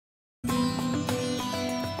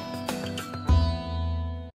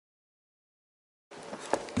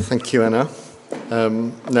Thank you, Anna.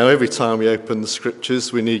 Now, every time we open the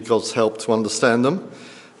scriptures, we need God's help to understand them.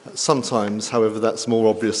 Sometimes, however, that's more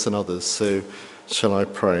obvious than others. So, shall I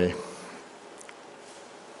pray?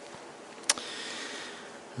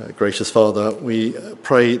 Gracious Father, we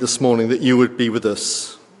pray this morning that you would be with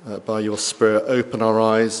us by your Spirit. Open our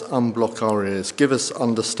eyes, unblock our ears. Give us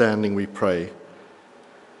understanding, we pray,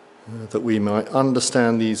 that we might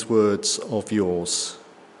understand these words of yours.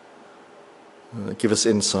 Give us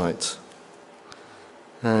insight.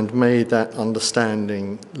 And may that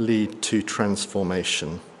understanding lead to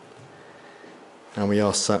transformation. And we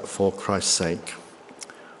ask that for Christ's sake.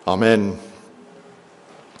 Amen.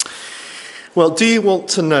 Well, do you want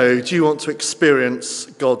to experience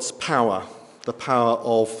God's power, the power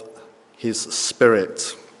of his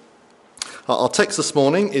Spirit? Our text this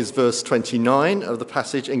morning is verse 29 of the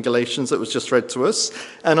passage in Galatians that was just read to us,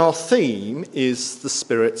 and our theme is the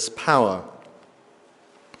Spirit's power.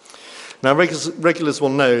 Now, regulars will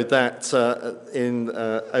know that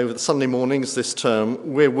over the Sunday mornings this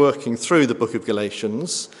term, we're working through the book of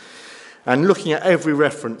Galatians and looking at every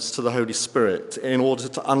reference to the Holy Spirit in order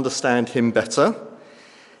to understand him better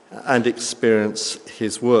and experience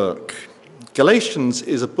his work. Galatians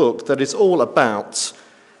is a book that is all about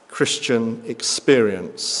Christian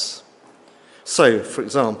experience. So, for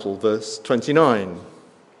example, verse 29.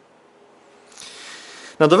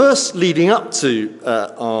 Now, the verse leading up to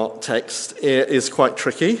our text is quite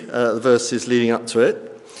tricky, the verses leading up to it.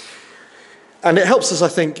 And it helps us, I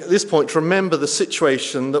think, at this point to remember the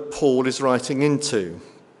situation that Paul is writing into.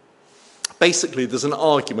 Basically, there's an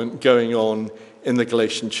argument going on in the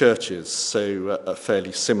Galatian churches, so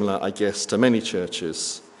fairly similar, I guess, to many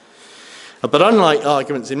churches. But unlike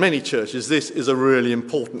arguments in many churches, this is a really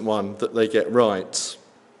important one that they get right.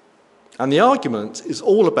 And the argument is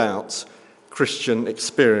all about Christian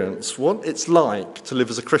experience, what it's like to live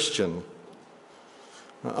as a Christian,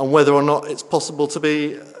 and whether or not it's possible to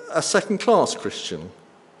be a second-class Christian.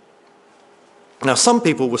 Now, some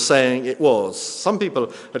people were saying it was. Some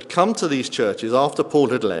people had come to these churches after Paul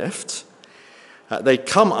had left. They'd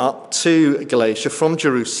come up to Galatia from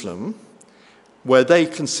Jerusalem, where they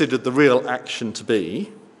considered the real action to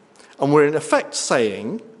be, and were in effect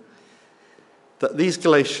saying that these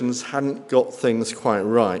Galatians hadn't got things quite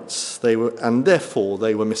right, and therefore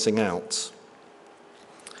they were missing out.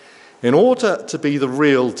 In order to be the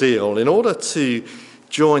real deal, in order to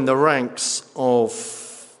join the ranks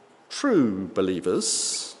of true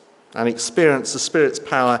believers and experience the Spirit's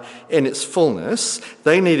power in its fullness,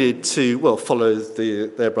 they needed to, follow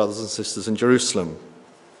their brothers and sisters in Jerusalem,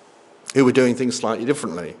 who were doing things slightly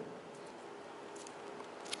differently.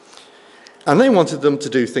 And they wanted them to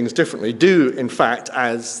do things differently, in fact,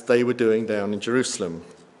 as they were doing down in Jerusalem.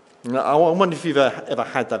 Now, I wonder if you've ever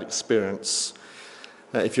had that experience,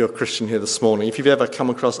 if you're a Christian here this morning, if you've ever come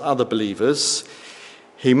across other believers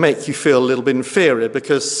who make you feel a little bit inferior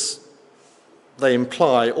because they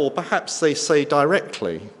imply, or perhaps they say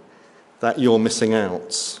directly, that you're missing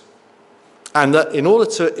out. And that in order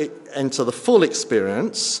to enter the full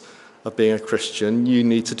experience of being a Christian, you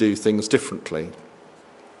need to do things differently.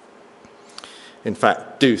 In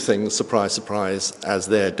fact, do things, surprise, surprise, as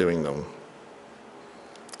they're doing them.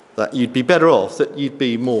 That you'd be better off, that you'd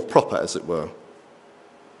be more proper, as it were.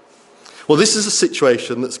 Well, this is a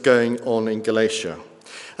situation that's going on in Galatia.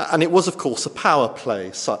 And it was, of course, a power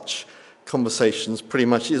play. Such conversations pretty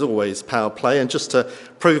much is always power play. And just to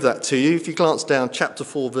prove that to you, if you glance down chapter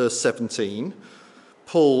 4, verse 17,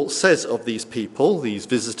 Paul says of these people, these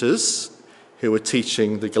visitors who were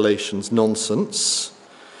teaching the Galatians nonsense,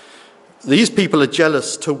 "These people are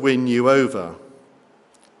jealous to win you over,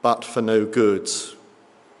 but for no good.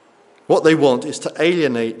 What they want is to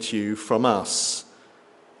alienate you from us,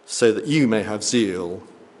 so that you may have zeal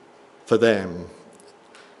for them."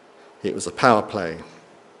 It was a power play.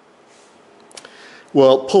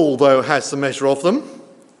 Well, Paul, though, has the measure of them,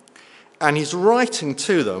 and he's writing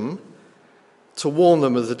to them to warn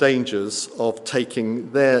them of the dangers of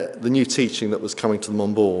taking the new teaching that was coming to them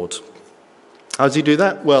on board. How does he do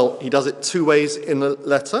that? Well, he does it two ways in the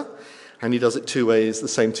letter, and he does it the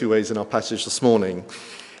same two ways in our passage this morning.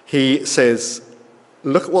 He says,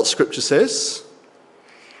 look at what Scripture says,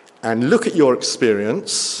 and look at your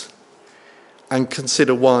experience, and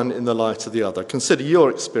consider one in the light of the other. Consider your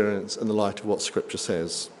experience in the light of what Scripture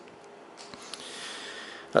says.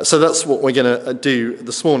 So that's what we're going to do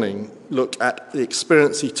this morning. Look at the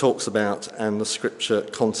experience he talks about and the Scripture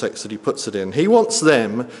context that he puts it in. He wants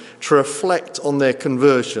them to reflect on their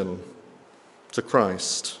conversion to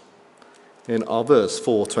Christ in our verse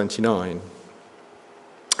 4:29.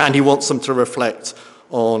 And he wants them to reflect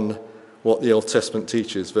on what the Old Testament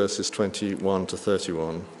teaches, verses 21 to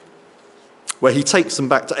 31, where he takes them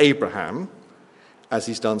back to Abraham, as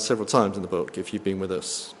he's done several times in the book, if you've been with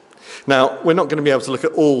us. Now, we're not going to be able to look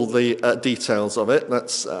at all the details of it.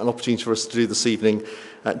 That's an opportunity for us to do this evening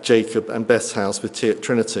at Jacob and Beth's house with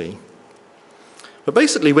Trinity. But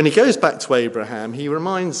basically, when he goes back to Abraham, he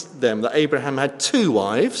reminds them that Abraham had 2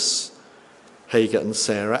 wives, Hagar and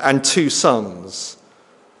Sarah, and 2 sons,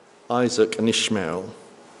 Isaac and Ishmael,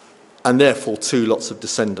 and therefore 2 lots of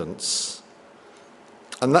descendants.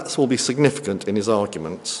 And that will be significant in his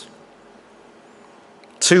argument.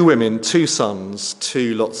 2 women, 2 sons,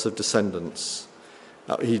 2 lots of descendants.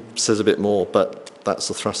 He says a bit more, but that's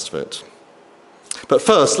the thrust of it. But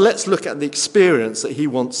first, let's look at the experience that he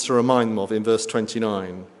wants to remind them of in verse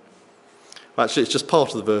 29. Actually, it's just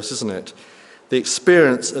part of the verse, isn't it? The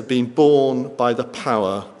experience of being born by the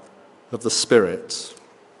power of the Spirit.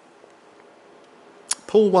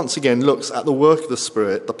 Paul once again looks at the work of the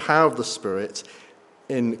Spirit, the power of the Spirit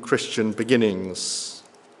in Christian beginnings.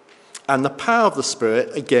 And the power of the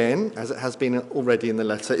Spirit, again, as it has been already in the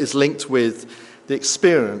letter, is linked with the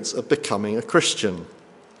experience of becoming a Christian.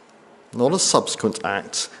 Not a subsequent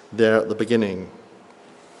act there at the beginning.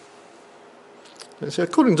 So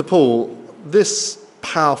according to Paul, this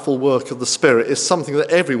powerful work of the Spirit is something that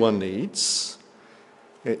everyone needs.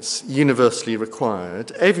 It's universally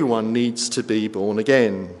required. Everyone needs to be born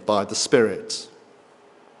again by the Spirit.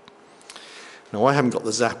 Now, I haven't got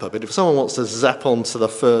the zapper, but if someone wants to zap onto the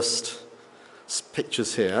first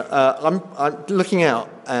pictures here, I'm looking out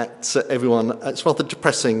at everyone. It's rather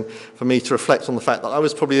depressing for me to reflect on the fact that I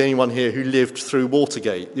was probably the only one here who lived through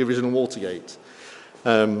Watergate, the original Watergate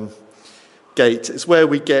gate. It's where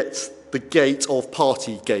we get the gate of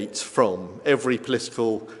Partygate from. Every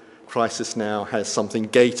political crisis now has something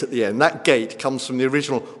gate at the end. That gate comes from the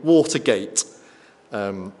original Watergate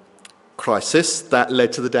crisis that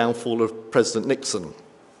led to the downfall of President Nixon.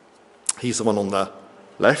 He's the one on the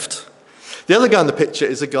left. The other guy in the picture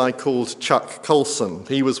is a guy called Chuck Colson.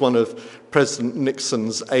 He was one of President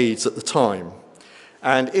Nixon's aides at the time.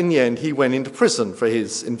 And in the end, he went into prison for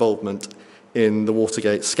his involvement in the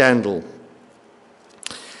Watergate scandal.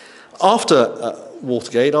 After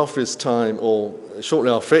Watergate, after his time, or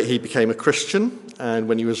shortly after it, he became a Christian. And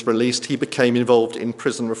when he was released, he became involved in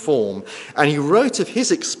prison reform. And he wrote of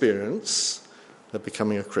his experience of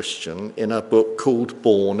becoming a Christian in a book called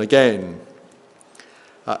Born Again.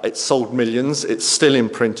 It sold millions. It's still in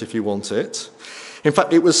print if you want it. In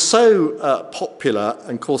fact, it was so popular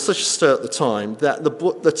and caused such a stir at the time that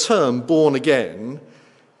the term born again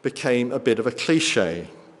became a bit of a cliche.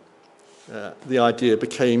 The idea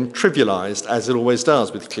became trivialized, as it always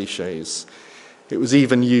does with cliches. It was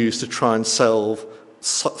even used to try and sell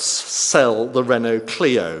the Renault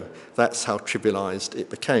Clio. That's how trivialized it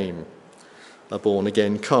became, a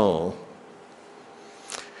born-again car.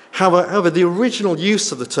 However, the original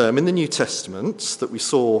use of the term in the New Testament that we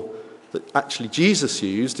saw that actually Jesus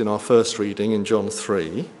used in our first reading in John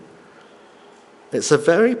 3, it's a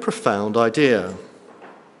very profound idea.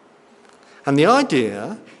 And the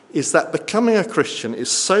idea is that becoming a Christian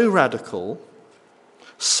is so radical,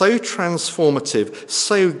 so transformative,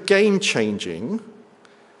 so game-changing,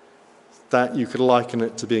 that you could liken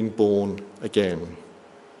it to being born again.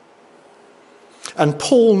 And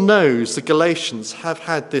Paul knows the Galatians have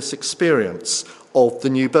had this experience of the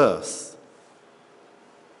new birth.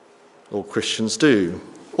 All Christians do.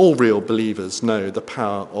 All real believers know the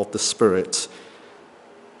power of the Spirit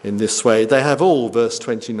in this way. They have all, verse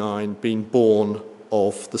 29, been born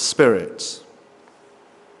of the Spirit.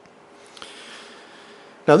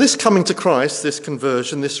 Now, this coming to Christ, this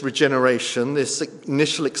conversion, this regeneration, this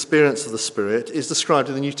initial experience of the Spirit is described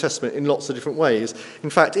in the New Testament in lots of different ways.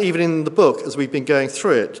 In fact, even in the book, as we've been going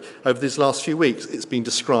through it over these last few weeks, it's been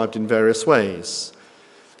described in various ways.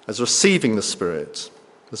 As receiving the Spirit,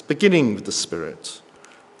 as beginning with the Spirit,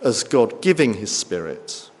 as God giving his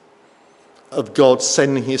Spirit, of God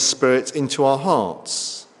sending his Spirit into our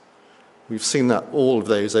hearts. We've seen that, all of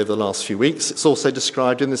those, over the last few weeks. It's also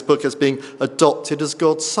described in this book as being adopted as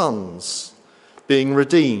God's sons, being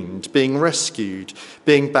redeemed, being rescued,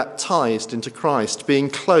 being baptized into Christ, being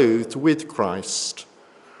clothed with Christ,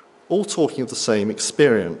 all talking of the same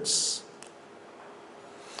experience.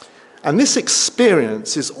 And this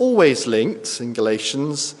experience is always linked, in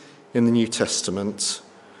Galatians, in the New Testament,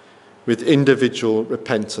 with individual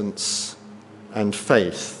repentance and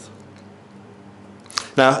faith.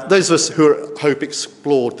 Now, those of us who at Hope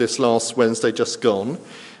explored this last Wednesday just gone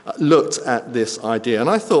looked at this idea, and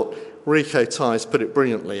I thought Rico Tice put it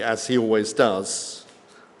brilliantly, as he always does,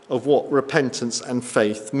 of what repentance and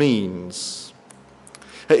faith means.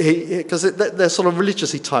 Because they're sort of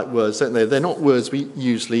religiously type words, aren't they? They're not words we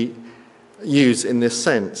usually use in this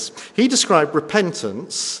sense. He described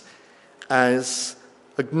repentance as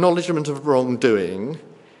acknowledgement of wrongdoing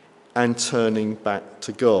and turning back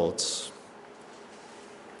to God.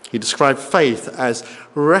 He described faith as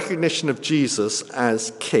recognition of Jesus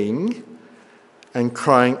as King and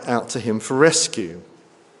crying out to him for rescue,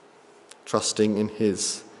 trusting in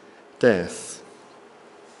his death.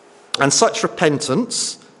 And such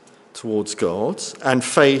repentance towards God and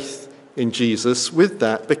faith in Jesus, with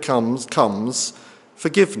that comes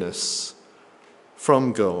forgiveness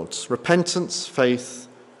from God. Repentance, faith,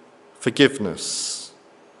 forgiveness.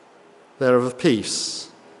 They're of a piece.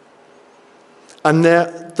 And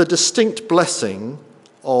they're the distinct blessing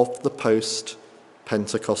of the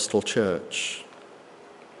post-Pentecostal church.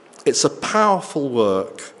 It's a powerful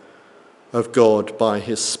work of God by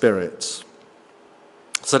his Spirit.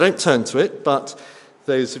 So don't turn to it, but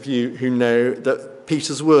those of you who know that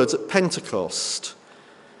Peter's words at Pentecost,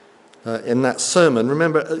 in that sermon,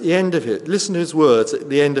 remember at the end of it, listen to his words at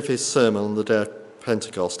the end of his sermon on the day of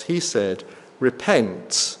Pentecost. He said,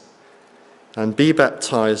 "Repent and be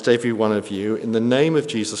baptized, every one of you, in the name of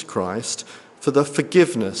Jesus Christ, for the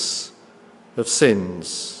forgiveness of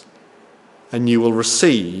sins, and you will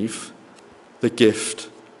receive the gift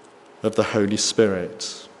of the Holy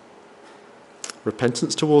Spirit."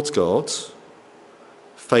 Repentance towards God,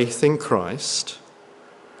 faith in Christ,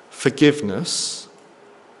 forgiveness,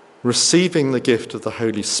 receiving the gift of the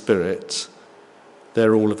Holy Spirit,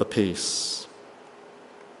 they're all of a piece.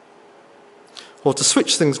 Or to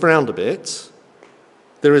switch things round a bit,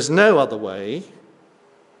 there is no other way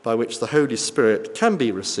by which the Holy Spirit can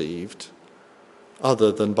be received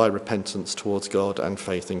other than by repentance towards God and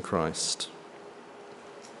faith in Christ.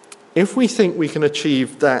 If we think we can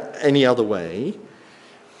achieve that any other way,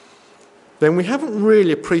 then we haven't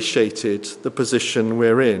really appreciated the position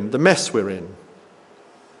we're in, the mess we're in,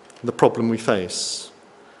 the problem we face,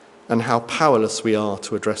 and how powerless we are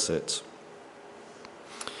to address it.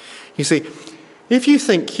 You see, if you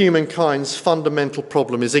think humankind's fundamental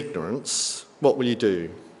problem is ignorance, what will you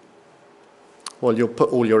do? Well, you'll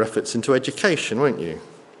put all your efforts into education, won't you?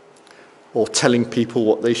 Or telling people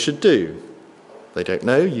what they should do. They don't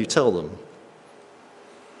know, you tell them.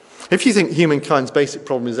 If you think humankind's basic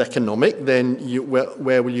problem is economic, then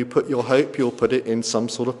where will you put your hope? You'll put it in some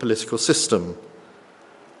sort of political system.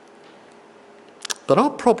 But our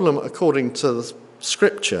problem, according to the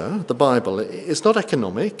Scripture, the Bible, is not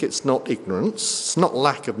economic, it's not ignorance, it's not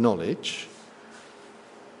lack of knowledge.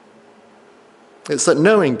 It's that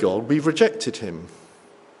knowing God, we've rejected him.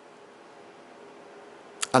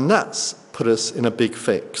 And that's put us in a big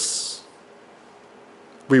fix.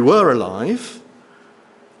 We were alive,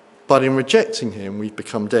 but in rejecting him, we've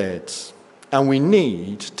become dead. And we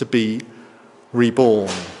need to be reborn.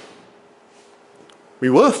 We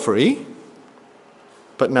were free,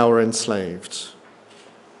 but now we're enslaved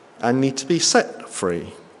and need to be set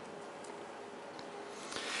free.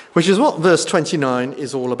 Which is what verse 29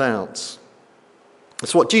 is all about.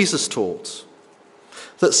 It's what Jesus taught.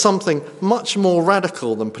 That something much more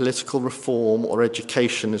radical than political reform or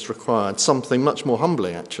education is required. Something much more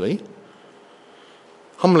humbling, actually.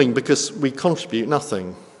 Humbling because we contribute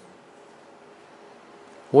nothing.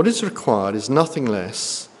 What is required is nothing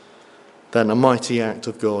less than a mighty act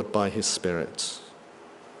of God by his Spirit.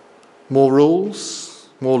 More rules,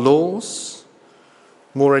 more laws,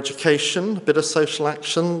 more education, a bit of social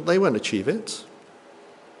action, they won't achieve it.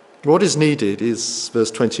 What is needed is,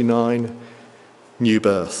 verse 29, new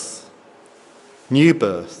birth. New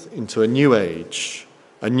birth into a new age,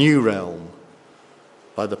 a new realm,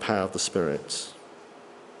 by the power of the Spirit.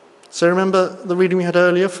 So remember the reading we had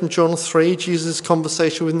earlier from John 3, Jesus'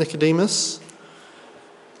 conversation with Nicodemus?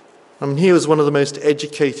 He was one of the most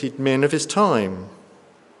educated men of his time.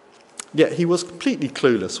 Yet he was completely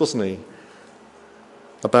clueless, wasn't he,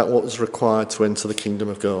 about what was required to enter the kingdom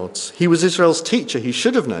of God. He was Israel's teacher. He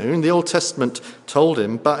should have known. The Old Testament told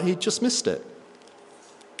him, but he just missed it.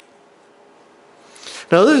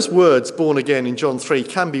 Now, those words, born again, in John 3,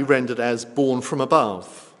 can be rendered as born from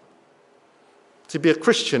above. To be a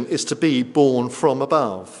Christian is to be born from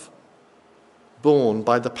above, born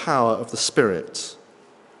by the power of the Spirit.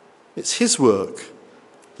 It's his work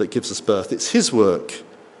that gives us birth. It's his work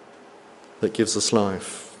that gives us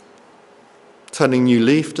life. Turning new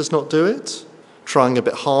leaf does not do it. Trying a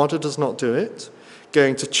bit harder does not do it.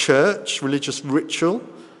 Going to church, religious ritual,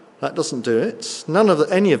 that doesn't do it.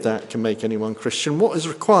 Any of that can make anyone Christian. What is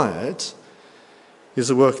required is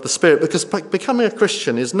the work of the Spirit, because becoming a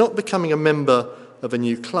Christian is not becoming a member of a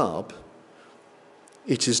new club.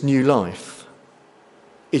 It is new life.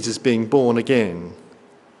 It is being born again.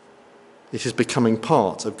 It is becoming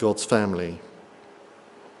part of God's family.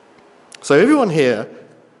 So everyone here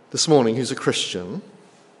this morning who's a Christian,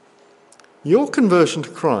 your conversion to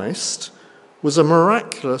Christ was a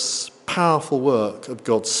miraculous, powerful work of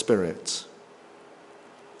God's Spirit.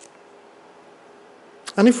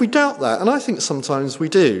 And if we doubt that, and I think sometimes we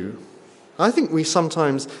do, I think we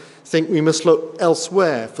sometimes think we must look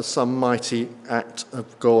elsewhere for some mighty act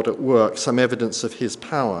of God at work, some evidence of his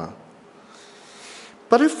power.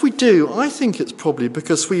 But if we do, I think it's probably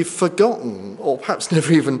because we've forgotten, or perhaps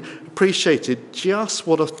never even appreciated, just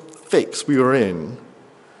what a fix we were in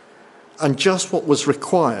and just what was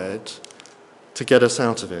required to get us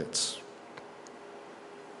out of it.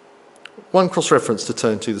 One cross-reference to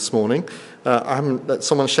turn to this morning. I haven't let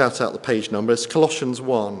someone shout out the page number. It's Colossians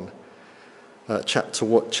 1,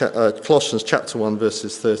 Colossians chapter 1,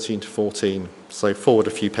 verses 13 to 14. So forward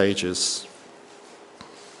a few pages,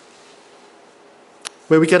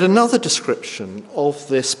 where we get another description of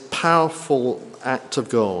this powerful act of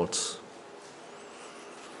God.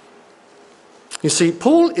 You see,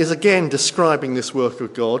 Paul is again describing this work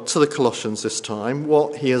of God to the Colossians this time,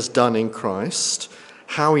 what he has done in Christ,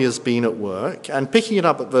 how he has been at work, and picking it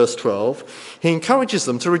up at verse 12, he encourages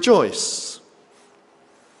them to rejoice,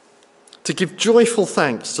 to give joyful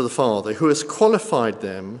thanks to the Father who has qualified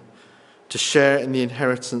them to share in the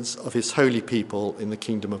inheritance of his holy people in the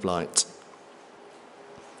kingdom of light.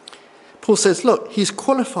 Paul says, look, he's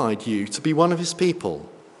qualified you to be one of his people,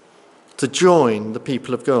 to join the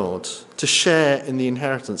people of God, to share in the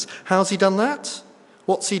inheritance. How's he done that?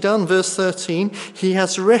 What's he done? Verse 13, he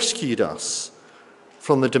has rescued us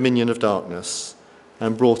from the dominion of darkness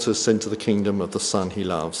and brought us into the kingdom of the Son he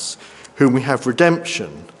loves, whom we have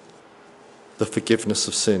redemption, the forgiveness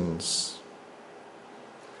of sins.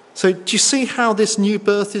 So do you see how this new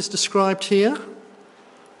birth is described here?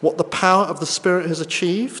 What the power of the Spirit has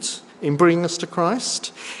achieved in bringing us to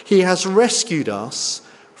Christ? He has rescued us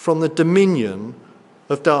from the dominion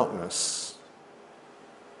of darkness.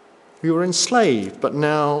 We were enslaved, but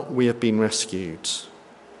now we have been rescued.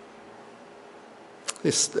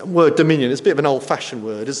 This word dominion is a bit of an old-fashioned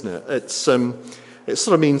word, isn't it? It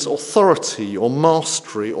sort of means authority or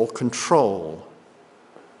mastery or control.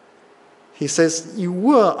 He says, you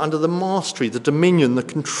were under the mastery, the dominion, the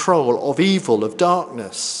control of evil, of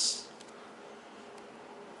darkness.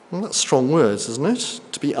 Well, that's strong words, isn't it?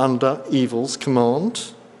 To be under evil's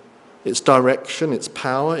command, its direction, its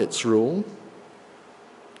power, its rule.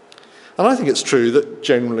 And I think it's true that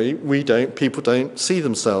generally people don't see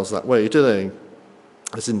themselves that way, do they?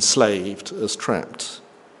 As enslaved, as trapped.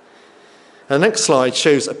 And the next slide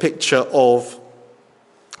shows a picture of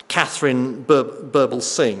Catherine Birbal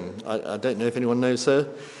Singh. I don't know if anyone knows her.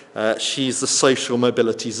 She's the social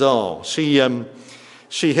mobility czar. She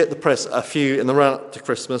hit the press in the run-up to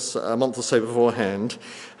Christmas, a month or so beforehand,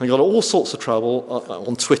 and got all sorts of trouble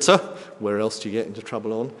on Twitter. Where else do you get into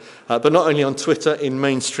trouble on? But not only on Twitter, in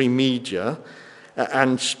mainstream media,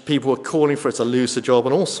 and people were calling for her to lose her job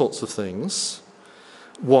and all sorts of things.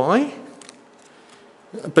 Why?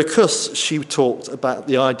 Because she talked about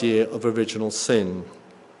the idea of original sin.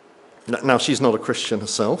 Now, she's not a Christian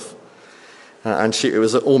herself, and it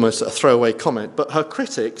was almost a throwaway comment, but her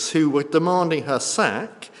critics, who were demanding her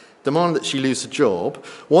sack, demanding that she lose her job,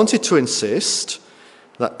 wanted to insist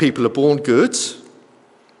that people are born good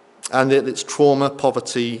and that it's trauma,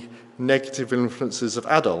 poverty, negative influences of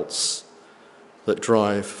adults that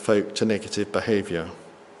drive folk to negative behaviour.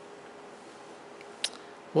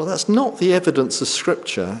 Well, that's not the evidence of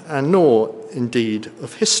Scripture, and nor, indeed,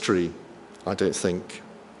 of history, I don't think.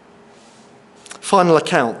 Final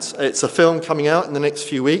Account. It's a film coming out in the next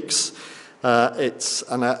few weeks. It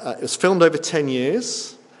was filmed over 10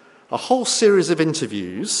 years. A whole series of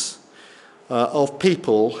interviews of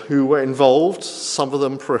people who were involved, some of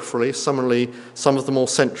them peripherally, some of them more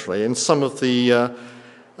centrally, in some of the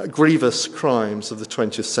grievous crimes of the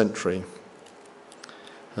 20th century,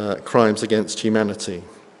 crimes against humanity.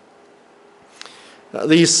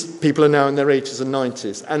 These people are now in their 80s and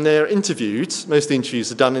 90s, and they're interviewed. Most of the interviews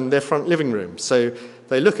are done in their front living room, so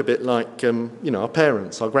they look a bit like, our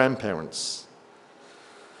parents, our grandparents.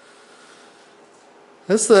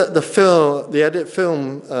 As the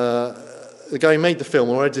guy who made the film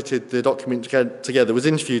or edited the document together was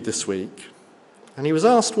interviewed this week, and he was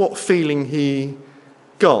asked what feeling he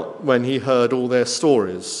got when he heard all their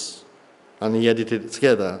stories, and he edited it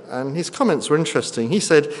together. And his comments were interesting. He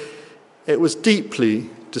said, it was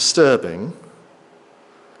deeply disturbing,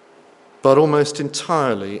 but almost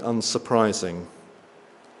entirely unsurprising.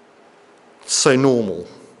 So normal,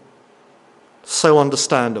 so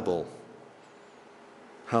understandable.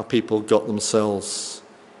 how people got themselves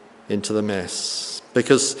into the mess.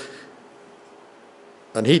 Because,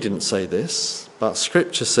 and he didn't say this, but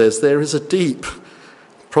Scripture says there is a deep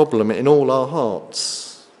problem in all our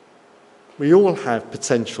hearts. We all have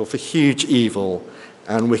potential for huge evil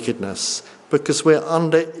and wickedness because we're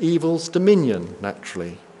under evil's dominion,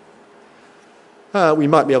 naturally. We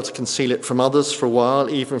might be able to conceal it from others for a while,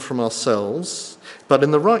 even from ourselves, but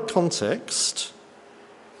in the right context,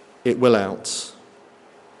 it will out.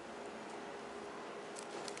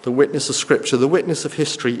 The witness of Scripture, the witness of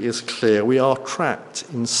history is clear. We are trapped,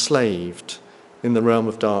 enslaved in the realm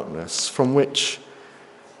of darkness, from which,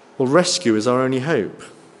 well, rescue is our only hope.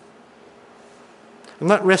 And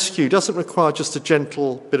that rescue doesn't require just a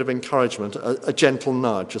gentle bit of encouragement, a gentle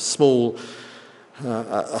nudge, a small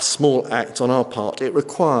act on our part. It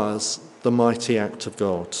requires the mighty act of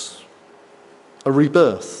God, a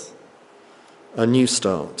rebirth, a new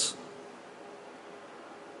start.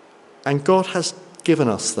 And God has given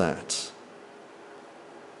us that,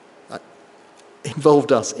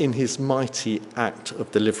 involved us in his mighty act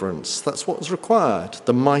of deliverance. That's what was required,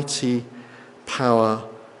 the mighty power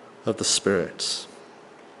of the Spirit.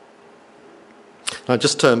 Now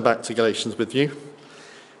just turn back to Galatians with you,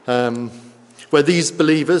 where these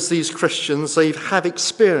believers, these Christians, they have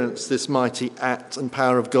experienced this mighty act and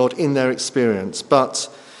power of God in their experience.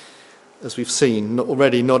 But as we've seen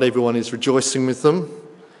already, not everyone is rejoicing with them.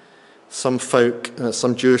 Some folk,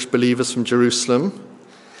 some Jewish believers from Jerusalem,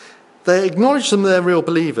 they acknowledge them they're real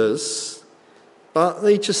believers, but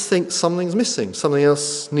they just think something's missing, something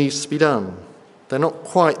else needs to be done. They're not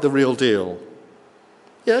quite the real deal.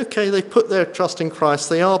 Yeah, okay, they put their trust in Christ,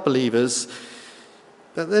 they are believers,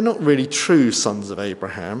 but they're not really true sons of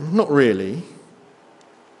Abraham, not really.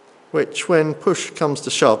 Which, when push comes to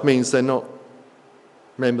shove, means they're not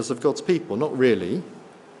members of God's people, not really.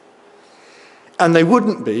 And they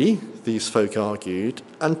wouldn't be, these folk argued,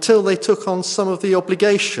 until they took on some of the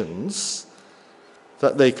obligations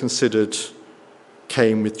that they considered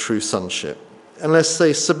came with true sonship, unless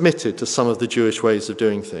they submitted to some of the Jewish ways of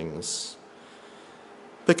doing things.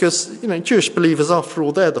 Because, Jewish believers, after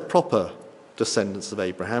all, they're the proper descendants of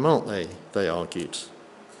Abraham, aren't they? They argued.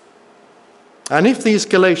 And if these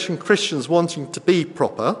Galatian Christians wanting to be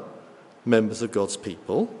proper members of God's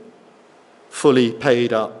people, fully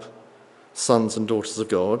paid up sons and daughters of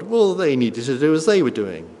God, well, they needed to do as they were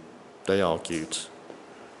doing, they argued.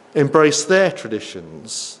 Embrace their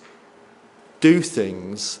traditions, do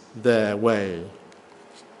things their way.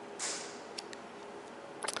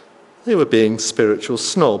 They were being spiritual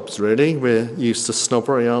snobs, really. We're used to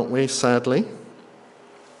snobbery, aren't we, sadly?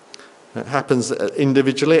 It happens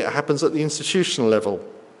individually, it happens at the institutional level.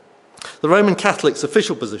 The Roman Catholic's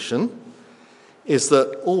official position is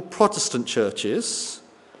that all Protestant churches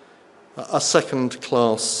are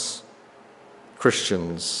second-class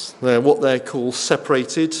Christians. They're what they call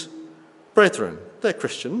separated brethren. They're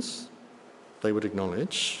Christians, they would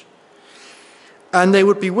acknowledge. And they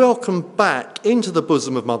would be welcomed back into the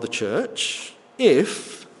bosom of Mother Church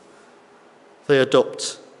if they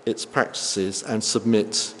adopt its practices and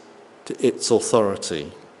submit to its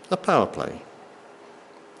authority. A power play.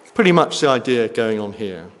 Pretty much the idea going on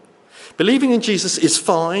here. Believing in Jesus is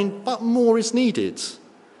fine, but more is needed.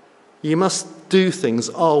 You must do things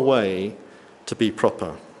our way to be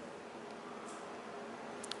proper.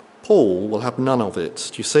 Paul will have none of it,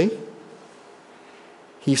 do you see?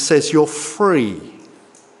 He says you're free.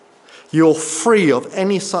 You're free of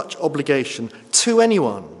any such obligation to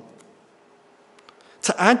anyone.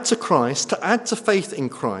 To add to Christ, to add to faith in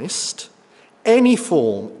Christ, any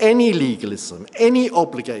form, any legalism, any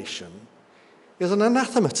obligation is an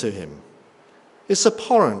anathema to him. It's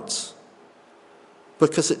abhorrent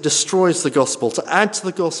because it destroys the gospel. To add to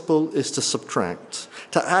the gospel is to subtract.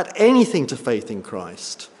 To add anything to faith in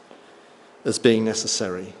Christ as being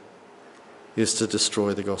necessary is to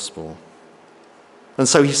destroy the gospel. And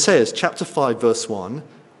so he says, chapter 5, verse 1,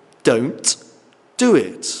 don't do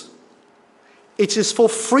it. It is for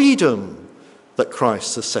freedom that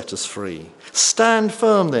Christ has set us free. Stand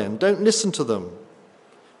firm then, don't listen to them.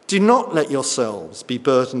 Do not let yourselves be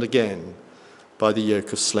burdened again by the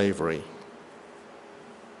yoke of slavery.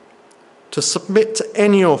 To submit to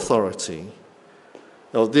any authority,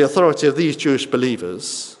 or the authority of these Jewish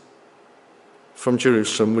believers from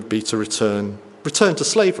Jerusalem, would be to return to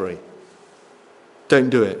slavery. Don't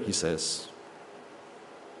do it, he says.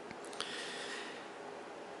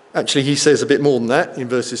 Actually, he says a bit more than that in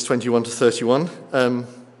verses 21 to 31,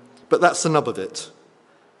 but that's the nub of it.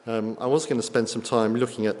 I was going to spend some time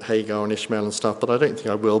looking at Hagar and Ishmael and stuff, but I don't think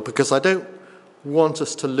I will, because I don't want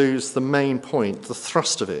us to lose the main point, the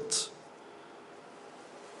thrust of it.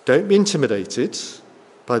 Don't be intimidated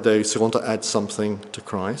by those who want to add something to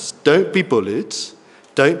Christ. Don't be bullied.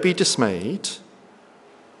 Don't be dismayed.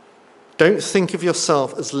 Don't think of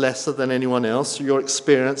yourself as lesser than anyone else, your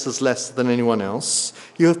experience as lesser than anyone else.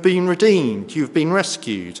 You have been redeemed. You have been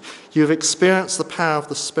rescued. You have experienced the power of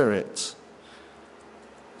the Spirit.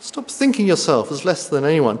 Stop thinking yourself as less than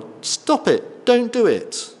anyone. Stop it. Don't do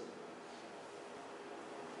it.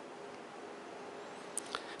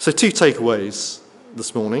 So 2 takeaways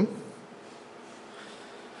this morning.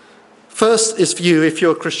 First is for you, if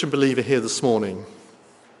you're a Christian believer here this morning.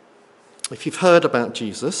 If you've heard about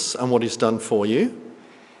Jesus and what he's done for you,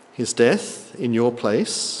 his death in your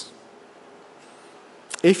place,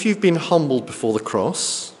 if you've been humbled before the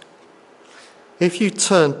cross, if you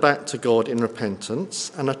turned back to God in repentance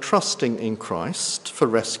and are trusting in Christ for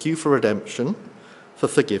rescue, for redemption, for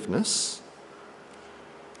forgiveness,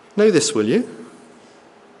 know this, will you?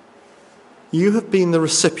 You have been the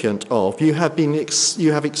recipient of, you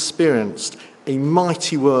have experienced a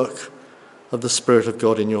mighty work of the Spirit of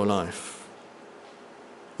God in your life.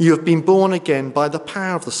 You have been born again by the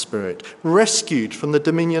power of the Spirit, rescued from the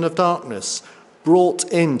dominion of darkness, brought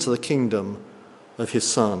into the kingdom of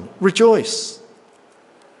his Son. Rejoice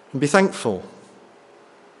and be thankful.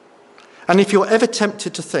 And if you're ever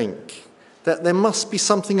tempted to think that there must be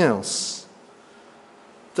something else,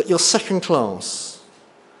 that you're second class,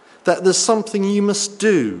 that there's something you must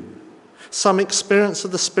do, some experience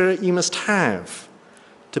of the Spirit you must have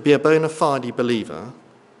to be a bona fide believer,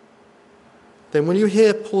 then will you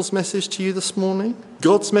hear Paul's message to you this morning?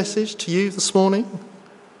 God's message to you this morning?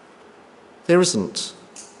 There isn't.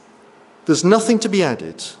 There's nothing to be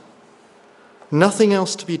added. Nothing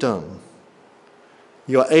else to be done.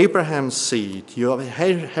 You are Abraham's seed. You have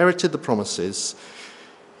inherited the promises.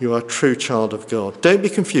 You are a true child of God. Don't be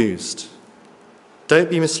confused. Don't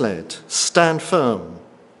be misled. Stand firm.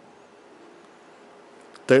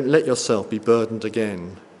 Don't let yourself be burdened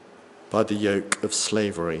again by the yoke of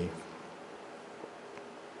slavery.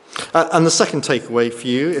 And the second takeaway for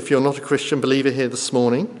you, if you're not a Christian believer here this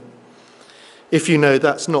morning, if you know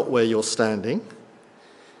that's not where you're standing,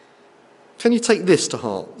 can you take this to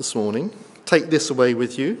heart this morning? Take this away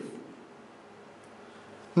with you?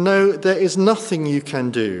 No, there is nothing you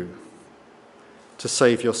can do to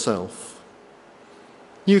save yourself.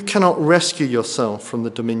 You cannot rescue yourself from the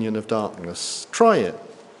dominion of darkness. Try it.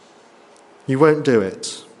 You won't do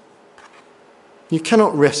it. You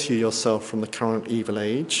cannot rescue yourself from the current evil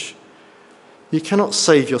age. You cannot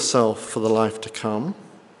save yourself for the life to come.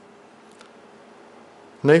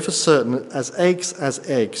 Know for certain, as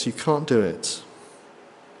eggs, you can't do it.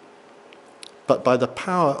 But by the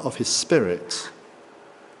power of his Spirit,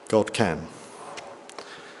 God can.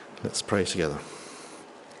 Let's pray together.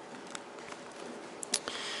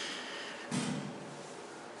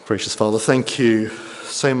 Gracious Father, thank you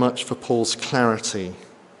so much for Paul's clarity.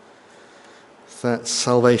 That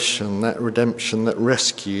salvation, that redemption, that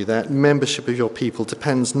rescue, that membership of your people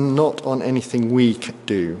depends not on anything we can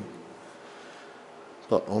do,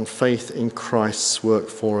 but on faith in Christ's work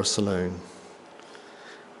for us alone.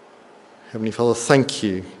 Heavenly Father, thank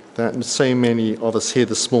you that so many of us here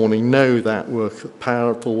this morning know that work,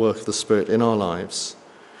 powerful work of the Spirit in our lives.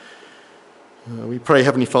 We pray,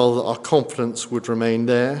 Heavenly Father, that our confidence would remain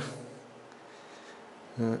there,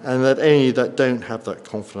 and that any that don't have that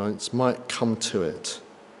confidence might come to it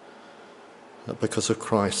because of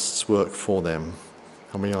Christ's work for them.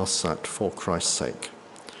 And we ask that for Christ's sake.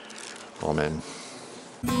 Amen.